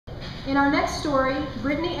In our next story,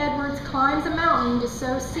 Brittany Edwards climbs a mountain to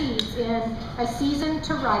sow seeds in A Season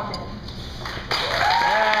to Ripen.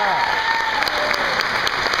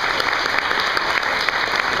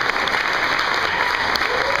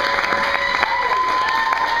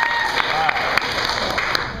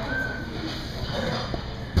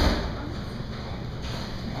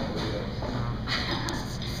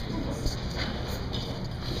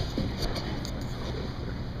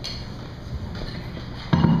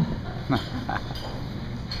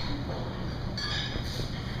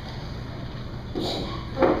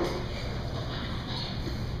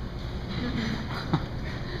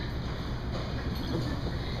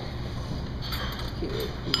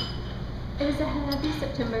 It is a heavy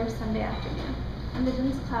September Sunday afternoon, and the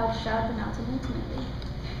dense clouds shroud the mountain intimately.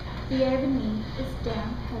 The air beneath is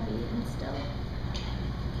damp, heavy, and still.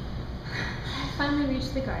 I finally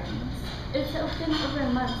reached the gardens. It's been over a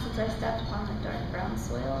month since I stepped upon the dark brown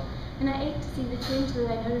soil, and I ache to see the change that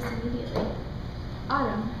I notice immediately.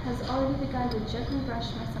 Autumn has already begun to gently brush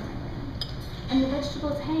my summer land, and the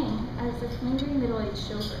vegetables hang as if lingering middle-aged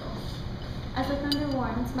showgirls. As the thunder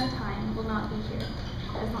warns, my time will not be here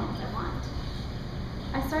as long as I want.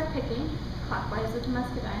 I start picking, clockwise with the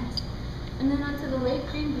muscadines, and then onto the late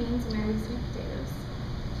green beans and early sweet potatoes.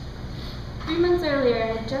 3 months earlier,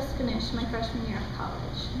 I had just finished my freshman year of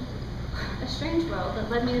college. A strange world that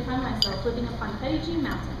led me to find myself living upon Cuddy Jean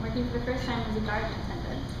Mountain, working for the first time as a garden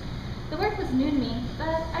attendant. The work was new to me, but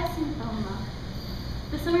I soon fell in love.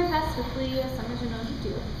 The summer passed swiftly, as summers are known to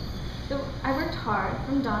do. I worked hard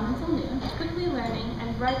from dawn until noon, quickly learning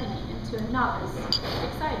and ripening into a novice,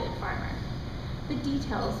 excited farmer. The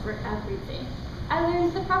details were everything. I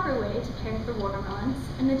learned the proper way to care for watermelons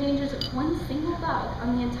and the dangers of one single bug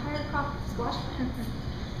on the entire crop of squash plants.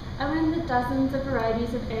 I learned the dozens of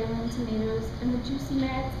varieties of heirloom tomatoes and the juicy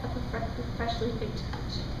merits of the freshly picked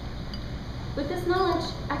peach. With this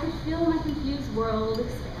knowledge, I could feel my confused world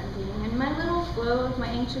expanding and my little flow of my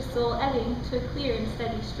anxious soul ebbing to a clear and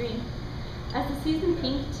steady stream. As the season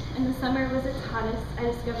peaked and the summer was its hottest, I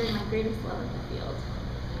discovered my greatest love of the field: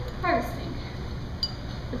 harvesting.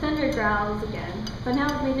 The thunder growls again, but now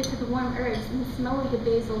I've made it to the warm herbs, and the smell of the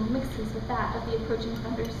basil mixes with that of the approaching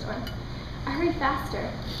thunderstorm. I hurry faster,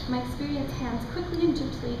 my experienced hands quickly and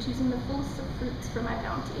gently choosing the fullest of fruits for my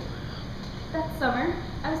bounty. That summer,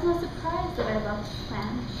 I was not surprised that I loved to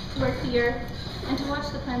plant, to work the earth, and to watch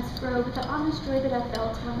the plants grow with the honest joy that I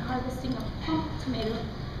felt when harvesting a plump tomato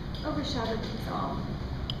overshadowed these all.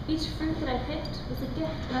 Each fruit that I picked was a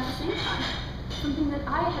gift, and at the same time, something that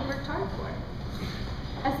I had worked hard for.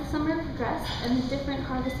 As the summer progressed and the different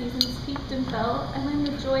harvest seasons peaked and fell, I learned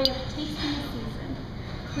the joy of tasting a season,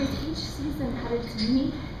 whereas each season had its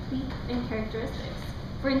unique peak and characteristics.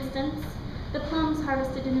 For instance, the plums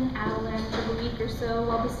harvested in an avalanche of a week or so,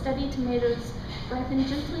 while the steady tomatoes ripened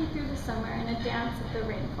gently through the summer in a dance of the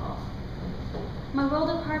rainfall. My world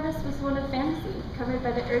of harvest was one of fantasy, covered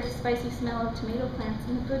by the earth's spicy smell of tomato plants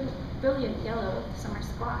and the brilliant yellow of the summer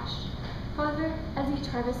squash. However, as each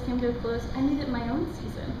harvest came to a close, I knew that my own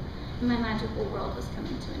season and my magical world was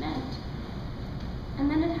coming to an end. And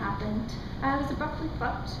then it happened. I was abruptly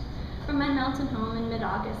plucked from my mountain home in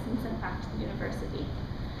mid-August and sent back to the university.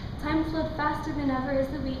 Time flowed faster than ever as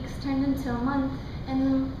the weeks turned into a month,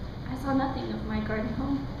 and I saw nothing of my garden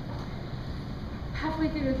home. Halfway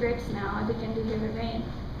through the grapes now, I begin to hear the rain.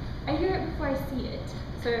 I hear it before I see it,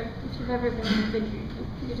 so if you've ever been in a vineyard,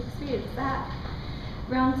 you could experience that,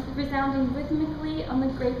 resounding rhythmically on the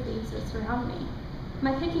grape leaves that surround me.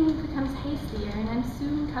 My picking becomes hastier, and I'm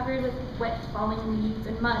soon covered with wet falling leaves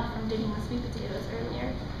and mud from digging the sweet potatoes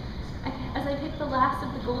earlier. As I pick the last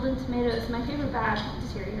of the golden tomatoes, my paper bag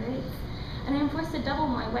deteriorates, and I am forced to double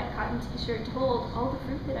my wet cotton t-shirt to hold all the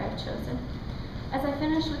fruit that I have chosen. As I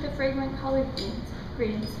finish with the fragrant collard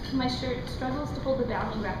greens, my shirt struggles to hold the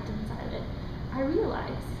bounty wrapped inside of it. I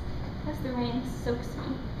realize, as the rain soaks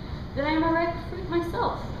me, that I am a ripe fruit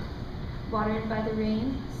myself, watered by the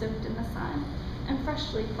rain, soaked in the sun, and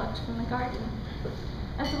freshly plucked from the garden.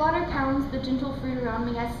 As the water pounds the gentle fruit around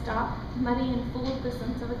me, I stop, muddy and full of the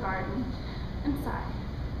scents of a garden, and sigh.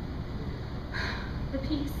 The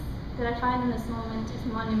peace that I find in this moment is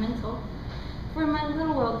monumental. For in my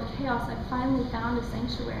little world of chaos, I finally found a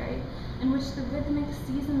sanctuary in which the rhythmic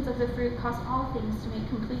seasons of the fruit cause all things to make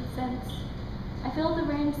complete sense. I feel the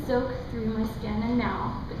rain soak through my skin, and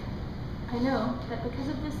now I know that because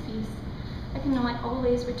of this peace, I can know I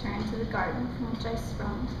always return to the garden from which I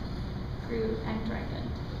sprung, grew, and ripened.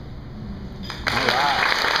 All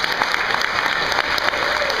right.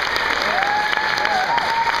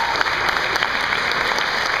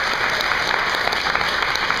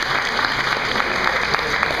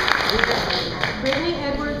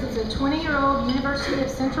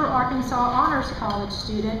 University of Central Arkansas Honors College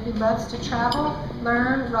student who loves to travel,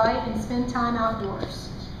 learn, write, and spend time outdoors.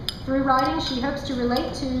 Through writing, she hopes to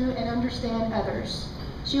relate to and understand others.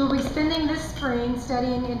 She will be spending this spring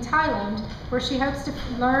studying in Thailand, where she hopes to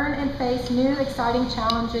learn and face new, exciting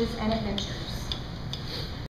challenges and adventures.